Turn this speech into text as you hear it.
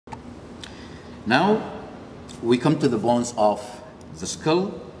Now we come to the bones of the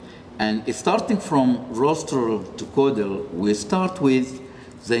skull, and starting from rostral to caudal, we start with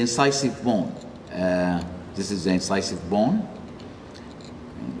the incisive bone. This is the incisive bone.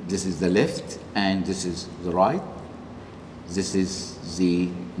 This is the left, and this is the right. This is the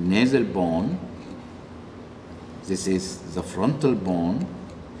nasal bone. This is the frontal bone.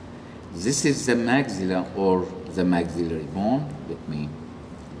 This is the maxilla or the maxillary bone. Let me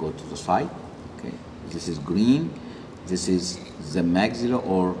go to the side. Okay. This is green. This is the maxilla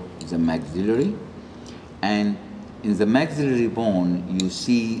or the maxillary. And in the maxillary bone, you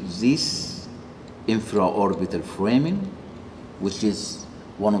see this infraorbital foramen, which is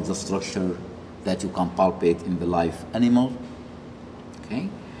one of the structures that you can palpate in the live animal. Okay.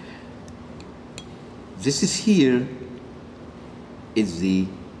 This is here is the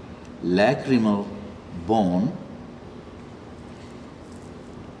lacrimal bone,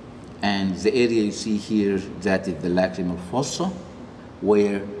 and the area you see here, that is the lacrimal fossa,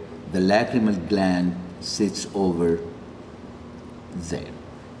 where the lacrimal gland sits over there.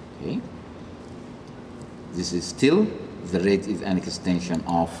 Okay. This is still, the red is an extension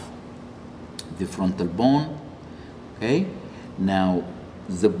of the frontal bone. Okay. Now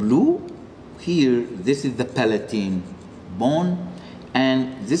the blue here, this is the palatine bone,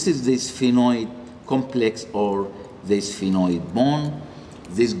 and this is the sphenoid complex or the sphenoid bone.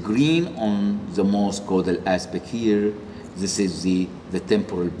 This green on the most caudal aspect here, this is the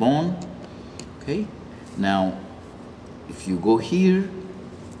temporal bone. Okay. Now if you go here,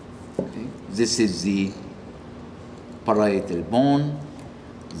 okay, this is the parietal bone,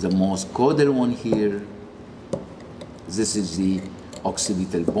 the most caudal one here. This is the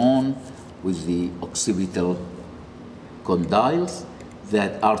occipital bone with the occipital condyles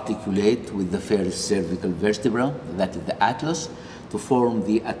that articulate with the first cervical vertebra, that is the atlas, to form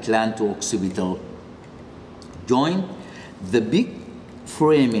the atlanto-occipital joint. The big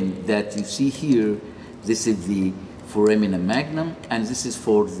foramen that you see here, this is the foramina magnum, and this is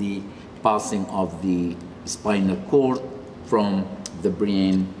for the passing of the spinal cord from the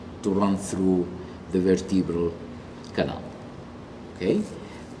brain to run through the vertebral canal. Okay.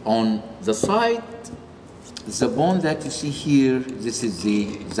 On the side, the bone that you see here, this is the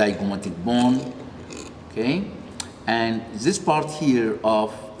zygomatic bone. Okay. And this part here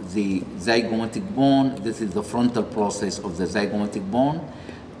of the zygomatic bone, this is the frontal process of the zygomatic bone.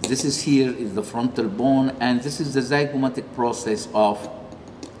 This is here is the frontal bone, and this is the zygomatic process of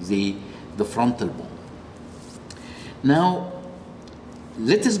the frontal bone. Now,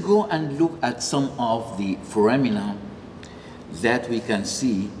 let us go and look at some of the foramina that we can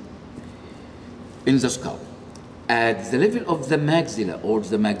see in the skull. At the level of the maxilla or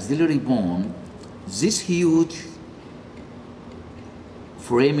the maxillary bone, this huge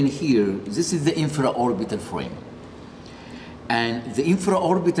foramen here, this is the infraorbital foramen. And the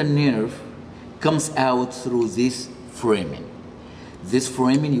infraorbital nerve comes out through this foramen. This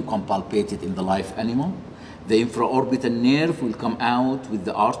foramen, you can palpate it in the live animal. The infraorbital nerve will come out with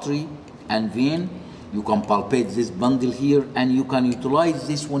the artery and vein. You can palpate this bundle here, and you can utilize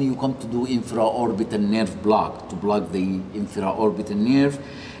this when you come to do infraorbital nerve block, to block the infraorbital nerve.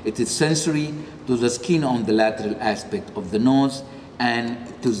 It is sensory to the skin on the lateral aspect of the nose and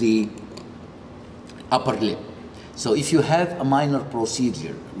to the upper lip. So if you have a minor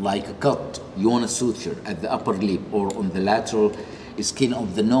procedure like a cut, you want a suture at the upper lip or on the lateral skin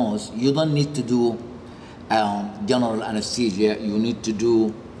of the nose, you don't need to do general anesthesia. You need to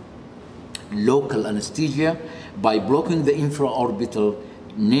do local anesthesia by blocking the infraorbital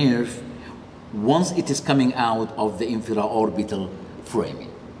nerve once it is coming out of the infraorbital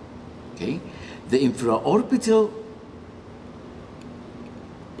foramen. Okay? The infraorbital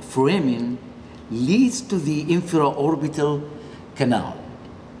foramen leads to the infraorbital canal.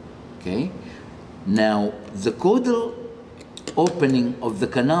 Okay? Now, the caudal opening of the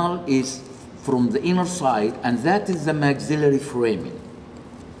canal is from the inner side, and that is the maxillary foramen.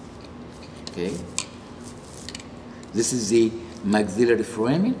 Okay? This is the maxillary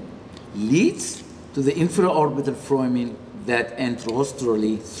foramen, leads to the infraorbital foramen that enter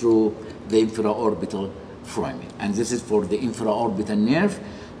rostrally through the infraorbital foramen. And this is for the infraorbital nerve,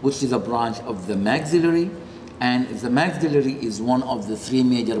 which is a branch of the maxillary, and the maxillary is one of the three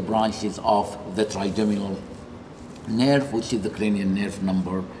major branches of the trigeminal nerve, which is the cranial nerve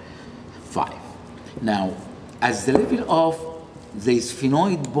number 5. Now, at the level of the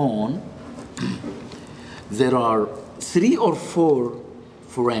sphenoid bone, there are 3 or 4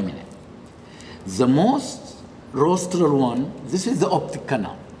 foramina. The most rostral one, this is the optic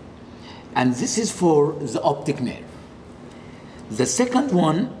canal, and this is for the optic nerve. The second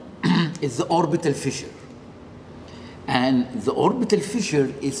one is the orbital fissure. And the orbital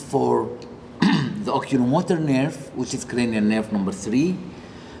fissure is for the oculomotor nerve, which is cranial nerve number 3,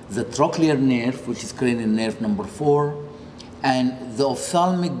 the trochlear nerve, which is cranial nerve number 4, and the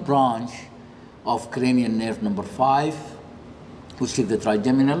ophthalmic branch of cranial nerve number 5, which is the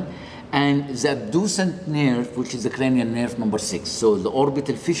trigeminal, and the abducent nerve, which is the cranial nerve number 6. So the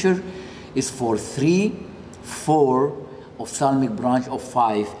orbital fissure is for 3, 4, ophthalmic branch of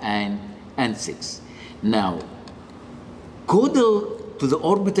 5 and 6. Now, caudal to the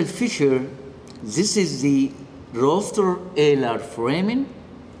orbital fissure, this is the rostro-alar foramen,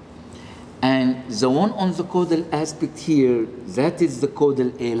 and the one on the caudal aspect here, that is the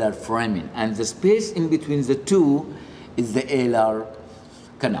caudal alar foramen, and the space in between the two is the alar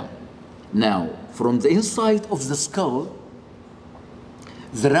canal. Now, from the inside of the skull,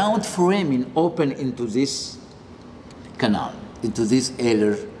 the round foramen open into this canal, into this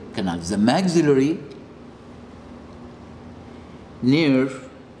alar canal. The maxillary nerve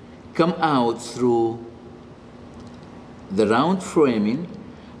come out through the round foramen,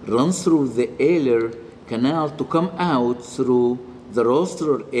 runs through the alar canal to come out through the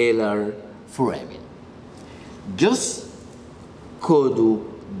rostro-alar foramen. Just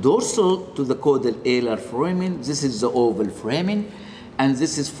dorsal to the caudal alar foramen, this is the oval foramen, and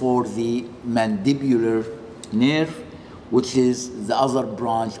this is for the mandibular nerve, which is the other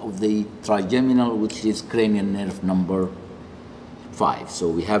branch of the trigeminal, which is cranial nerve number 5. So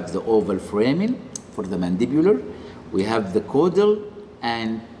we have the oval foramen for the mandibular, we have the caudal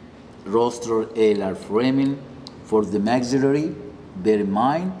and rostro-alar foramen for the maxillary. Bear in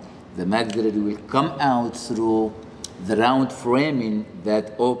mind, the maxillary will come out through the round foramen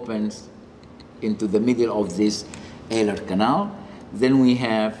that opens into the middle of this alar canal. Then we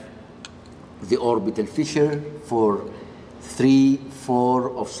have the orbital fissure for 3,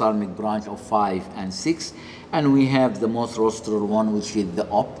 4, ophthalmic branch of 5 and 6, and we have the most rostral one, which is the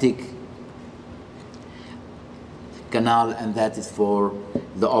optic canal, and that is for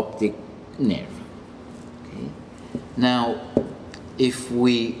the optic nerve. Okay. Now, if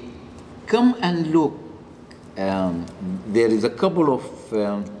we come and look, there is a couple of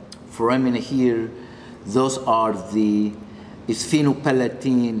foramina here. Those are the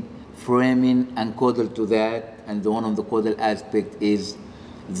sphenopalatine foramen and caudal to that, and the one on the caudal aspect is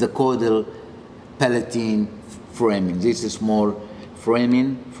the caudal palatine foramen. These small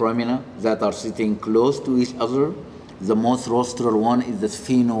foramina that are sitting close to each other. The most rostral one is the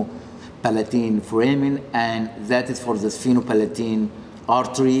sphenopalatine foramen, and that is for the sphenopalatine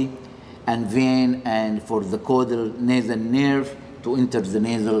artery and vein, and for the caudal nasal nerve to enter the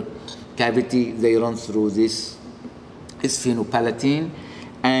nasal cavity, they run through this sphenopalatine.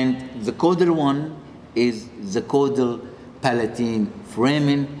 And the caudal one is the caudal palatine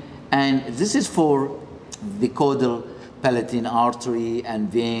foramen, and this is for the caudal palatine artery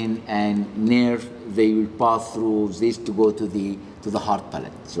and vein and nerve. They will pass through this to go to the heart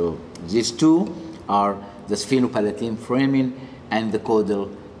palate. So these two are the sphenopalatine foramen and the caudal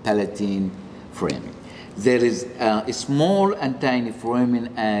palatine foramen. There is a small and tiny foramen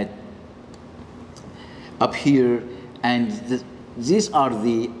up here, and these are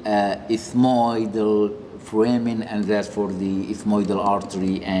the ethmoidal foramen, and that's for the ethmoidal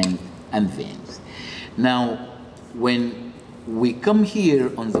artery and veins. Now, when we come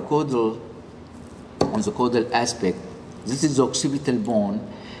here on the caudal aspect, this is the occipital bone,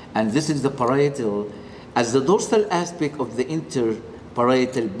 and this is the parietal. As the dorsal aspect of the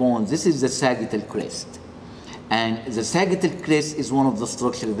interparietal bone, this is the sagittal crest. And the sagittal crest is one of the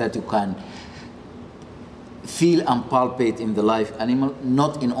structures that you can feel and palpate in the live animal,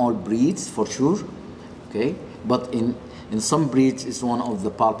 not in all breeds for sure, okay? But in some breeds, it's one of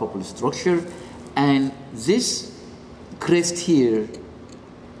the palpable structure. And this crest here,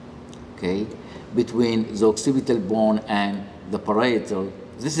 okay, between the occipital bone and the parietal,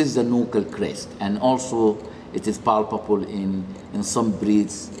 this is the nuchal crest, and also it is palpable in some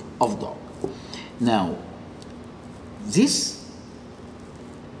breeds of dog. Now, this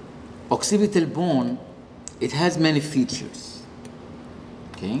occipital bone, it has many features,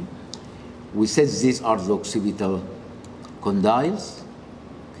 okay? We said these are the occipital condyles,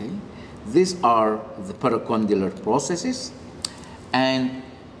 okay? These are the paracondylar processes, and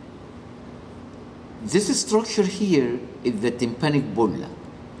this structure here is the tympanic bulla,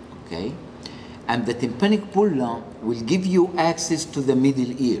 okay? And the tympanic bulla will give you access to the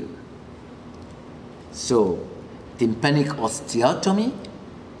middle ear. So, tympanic osteotomy,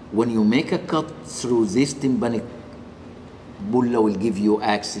 when you make a cut through this tympanic bulla, will give you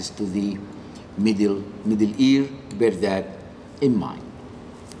access to the middle ear. Bear that in mind.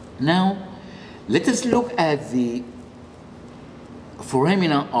 Now, let us look at the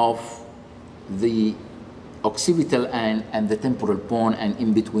foramina of the occipital and the temporal bone, and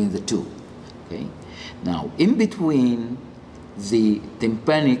in between the two. Okay. Now, in between the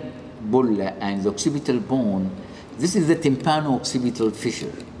tympanic bulla and the occipital bone, this is the tympano-occipital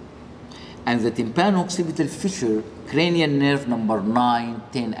fissure. And the tympano-occipital fissure, cranial nerve number 9,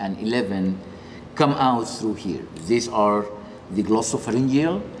 10, and 11 come out through here. These are the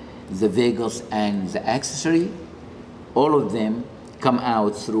glossopharyngeal, the vagus, and the accessory. All of them come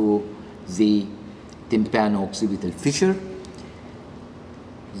out through the tympano-occipital fissure.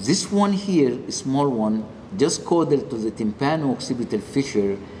 This one here, a small one, just caudal to the tympano-occipital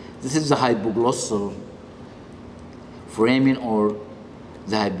fissure, this is the hypoglossal foramen or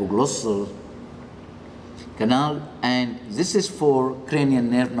the hypoglossal canal, and this is for cranial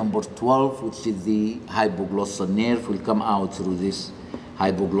nerve number 12, which is the hypoglossal nerve, will come out through this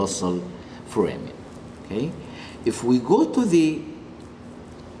hypoglossal foramen. Okay? If we go to the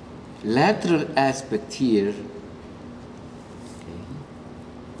lateral aspect here, okay,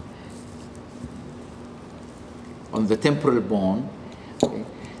 on the temporal bone, okay,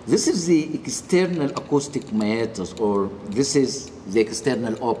 this is the external acoustic meatus, or this is the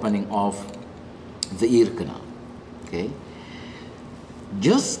external opening of the ear canal. Okay,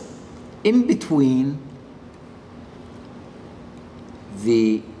 just in between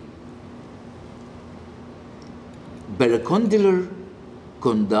the barocondylar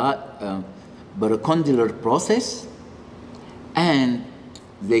process and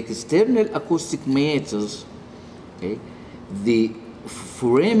the external acoustic meatus, okay, the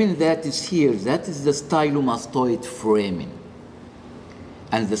foramen that is here, that is the stylomastoid foramen.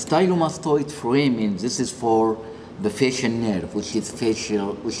 And the stylomastoid foramen, this is for the facial nerve, which is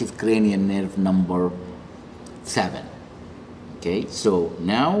cranial nerve number 7. Okay, so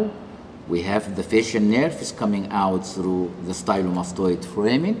now we have the facial nerve is coming out through the stylomastoid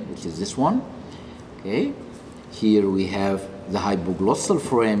foramen, which is this one. Okay, here we have the hypoglossal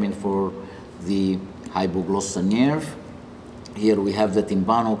foramen for the hypoglossal nerve. Here we have the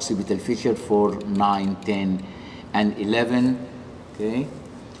tympano-occipital fissure for 9, 10, and 11. Okay,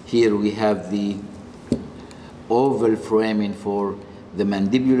 here we have the oval foramen for the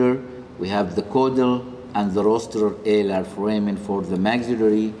mandibular. We have the caudal and the rostral alar foramen for the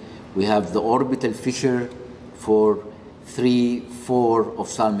maxillary. We have the orbital fissure for 3, 4,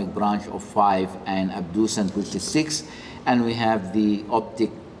 ophthalmic branch of 5, and abducent, which is 6. And we have the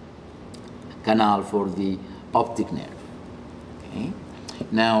optic canal for the optic nerve. Okay.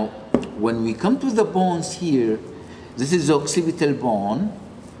 Now, when we come to the bones here, this is the occipital bone.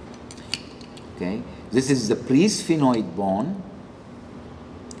 Okay. This is the presphenoid bone.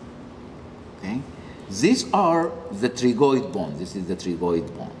 Okay. These are the trigoid bone. This is the trigoid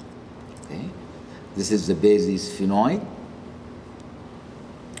bone. Okay. This is the basis sphenoid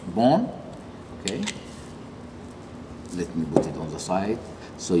bone. Okay. Let me put it on the side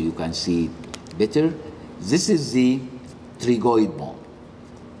so you can see it better. This is the trigoid bone.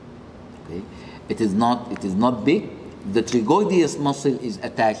 Okay. It is not big. The trigoideus muscle is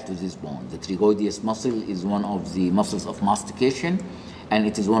attached to this bone. The trigoideus muscle is one of the muscles of mastication, and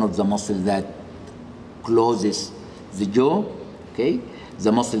it is one of the muscles that closes the jaw. Okay.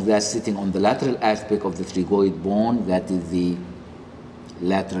 The muscle that's sitting on the lateral aspect of the trigoid bone, that is the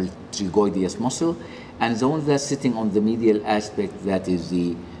lateral trigoideus muscle, and the one that's sitting on the medial aspect, that is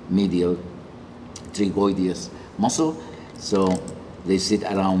the medial trigoideus muscle. So they sit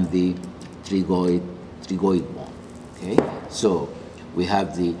around the trigoid bone. Okay, so we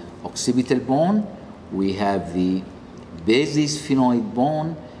have the occipital bone, we have the basis sphenoid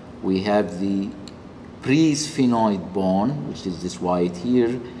bone, we have the presphenoid bone, which is this white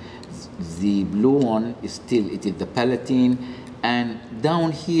here. The blue one is still, it is the palatine, and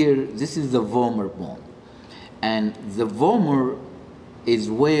down here, this is the vomer bone. And the vomer is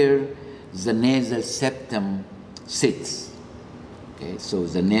where the nasal septum sits. Okay, so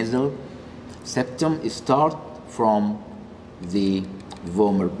the nasal septum starts from the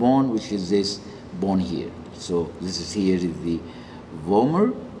vomer bone, which is this bone here. So this is here is the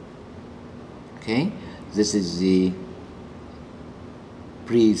vomer. Okay, this is the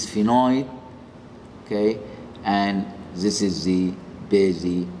presphenoid. Okay, and this is the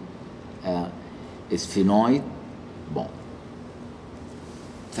basi sphenoid bone.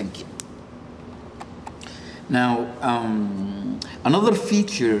 Thank you. Now, another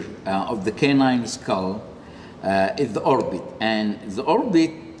feature of the canine skull is the orbit, and the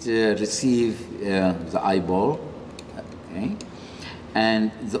orbit receives the eyeball, okay,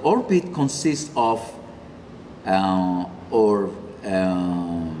 and the orbit consists of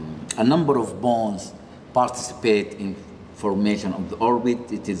a number of bones participate in formation of the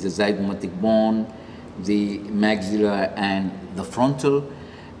orbit. It is the zygomatic bone, the maxilla, and the frontal.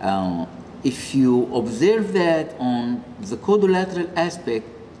 If you observe that on the caudolateral aspect,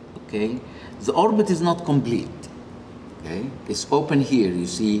 okay, the orbit is not complete. Okay, it's open here. You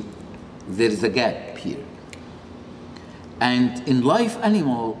see, there is a gap here. And in live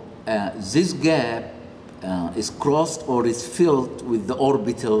animal, this gap is crossed or is filled with the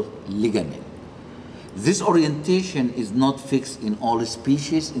orbital ligament. This orientation is not fixed in all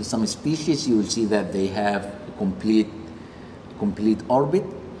species. In some species, you will see that they have a complete orbit,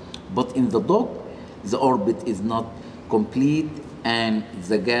 but in the dog, the orbit is not complete, and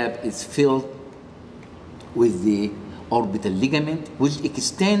the gap is filled with the orbital ligament, which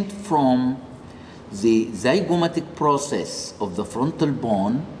extend from the zygomatic process of the frontal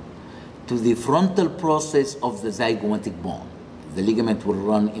bone to the frontal process of the zygomatic bone. The ligament will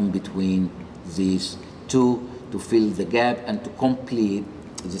run in between these two to fill the gap and to complete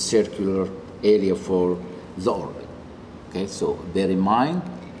the circular area for the orbit. Okay, so bear in mind,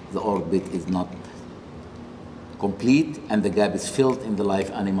 the orbit is not complete and the gap is filled in the live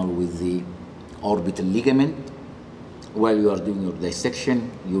animal with the orbital ligament. While you are doing your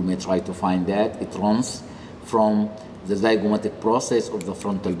dissection, you may try to find that it runs from the zygomatic process of the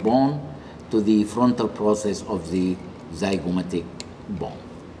frontal bone to the frontal process of the zygomatic bone.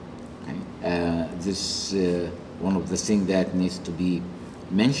 Okay. This one of the things that needs to be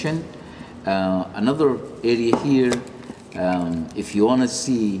mentioned. Another area here, if you want to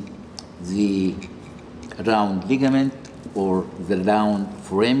see the round ligament or the round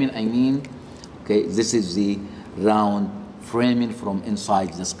foramen, I mean, okay, this is the round foramen from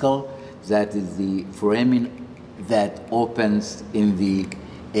inside the skull. That is the foramen that opens in the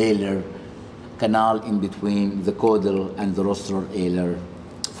alar canal in between the caudal and the rostral alar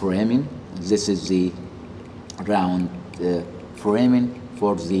foramen. This is the round foramen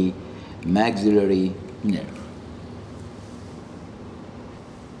for the maxillary nerve.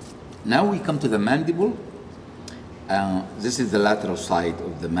 Now we come to the mandible. This is the lateral side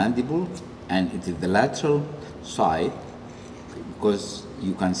of the mandible, and it is the lateral side because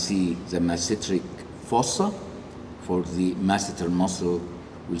you can see the masseteric fossa for the masseter muscle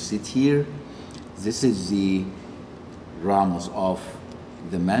will sit here. This is the ramus of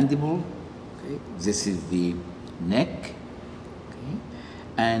the mandible. Okay. This is the neck, okay.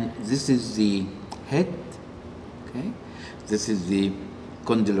 And this is the head. Okay. This is the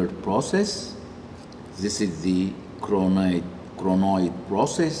condylar process. This is the chronoid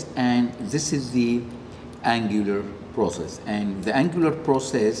process, and this is the angular process. And the angular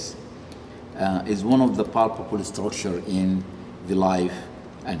process is one of the palpable structure in the live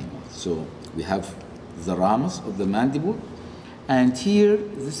animal. So we have the ramus of the mandible, and here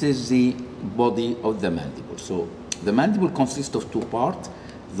this is the body of the mandible. So the mandible consists of two parts,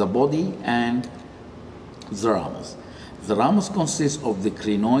 the body and the ramus. The ramus consists of the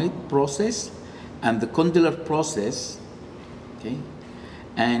crinoid process and the condylar process, okay?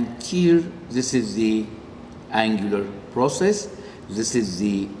 And here, this is the angular process. This is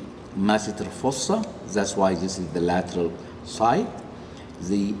the masseter fossa. That's why this is the lateral side.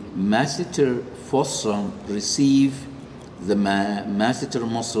 The masseter fossa receive the masseter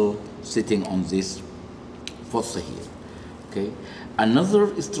muscle sitting on this fossa here, okay?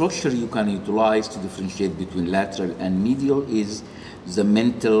 Another structure you can utilize to differentiate between lateral and medial is the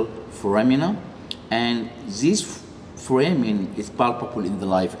mental foramina, and this foramen is palpable in the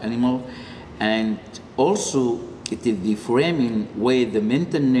live animal, and also it is the foramen where the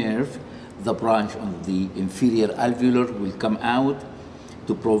mental nerve, the branch of the inferior alveolar, will come out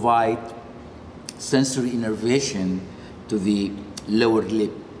to provide sensory innervation to the lower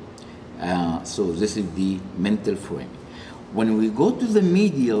lip. So this is the mental foramen. When we go to the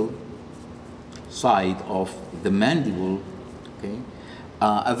medial side of the mandible, okay,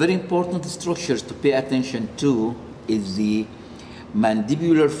 a very important structure to pay attention to is the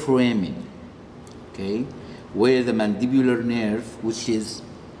mandibular foramen, okay, where the mandibular nerve, which is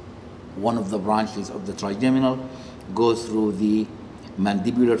one of the branches of the trigeminal, goes through the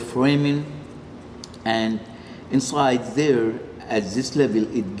mandibular foramen, and inside there, at this level,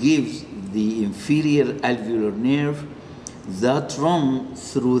 it gives the inferior alveolar nerve that run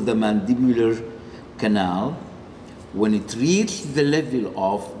through the mandibular canal. When it reaches the level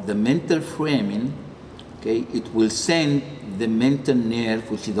of the mental foramen, okay, it will send the mental nerve,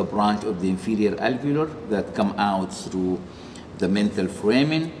 which is a branch of the inferior alveolar that come out through the mental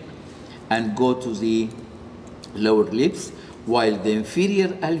foramen and go to the lower lips, while the inferior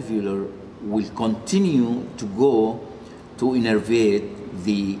alveolar will continue to go to innervate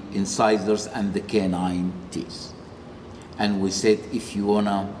the incisors and the canine teeth. And we said if you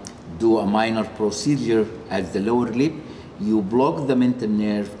wanna do a minor procedure at the lower lip, you block the mental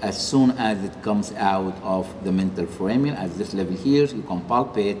nerve as soon as it comes out of the mental foramen. At this level here, you can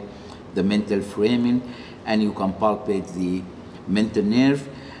palpate the mental foramen and you can palpate the mental nerve.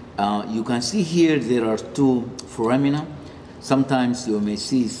 You can see here there are 2 foramina. Sometimes you may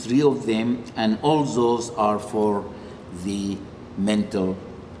see 3 of them, and all those are for the mental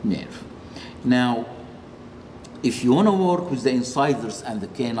nerve. Now, if you want to work with the incisors and the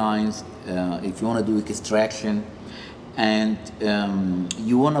canines, if you want to do extraction, and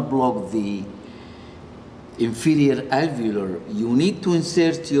you want to block the inferior alveolar, you need to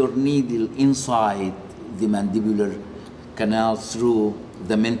insert your needle inside the mandibular canal through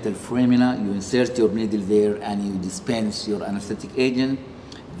the mental foramina. You insert your needle there and you dispense your anesthetic agent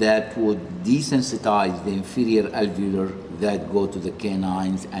that would desensitize the inferior alveolar that go to the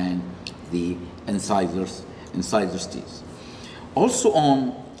canines and the incisors teeth. Also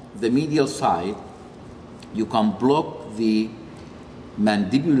on the medial side, you can block the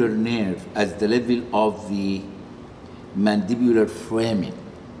mandibular nerve at the level of the mandibular foramen.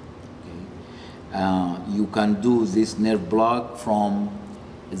 Okay. You can do this nerve block from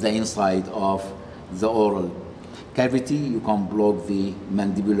the inside of the oral cavity. You can block the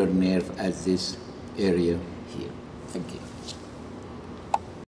mandibular nerve at this area here. Thank you.